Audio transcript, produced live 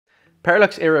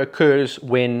Parallax error occurs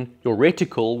when your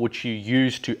reticle, which you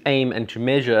use to aim and to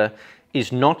measure,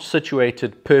 is not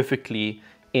situated perfectly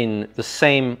in the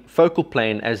same focal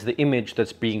plane as the image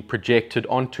that's being projected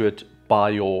onto it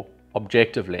by your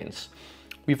objective lens.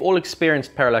 We've all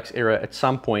experienced parallax error at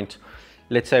some point,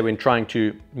 let's say when trying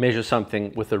to measure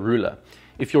something with a ruler.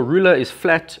 If your ruler is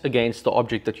flat against the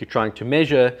object that you're trying to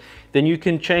measure, then you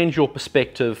can change your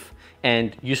perspective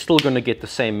and you're still going to get the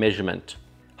same measurement.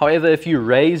 However, if you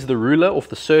raise the ruler off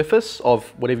the surface of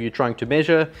whatever you're trying to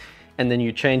measure and then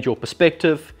you change your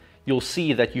perspective, you'll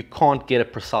see that you can't get a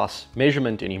precise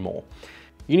measurement anymore.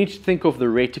 You need to think of the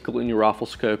reticle in your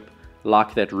Riflescope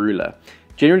like that ruler.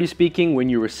 Generally speaking, when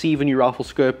you receive a new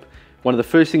Riflescope, one of the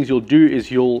first things you'll do is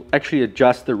you'll actually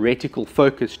adjust the reticle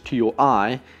focus to your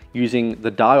eye using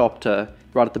the diopter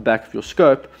right at the back of your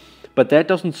scope, but that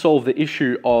doesn't solve the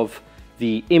issue of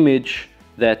the image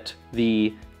that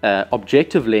the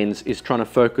objective lens is trying to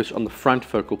focus on the front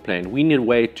focal plane. We need a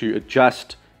way to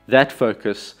adjust that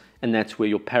focus, and that's where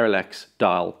your parallax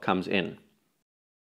dial comes in.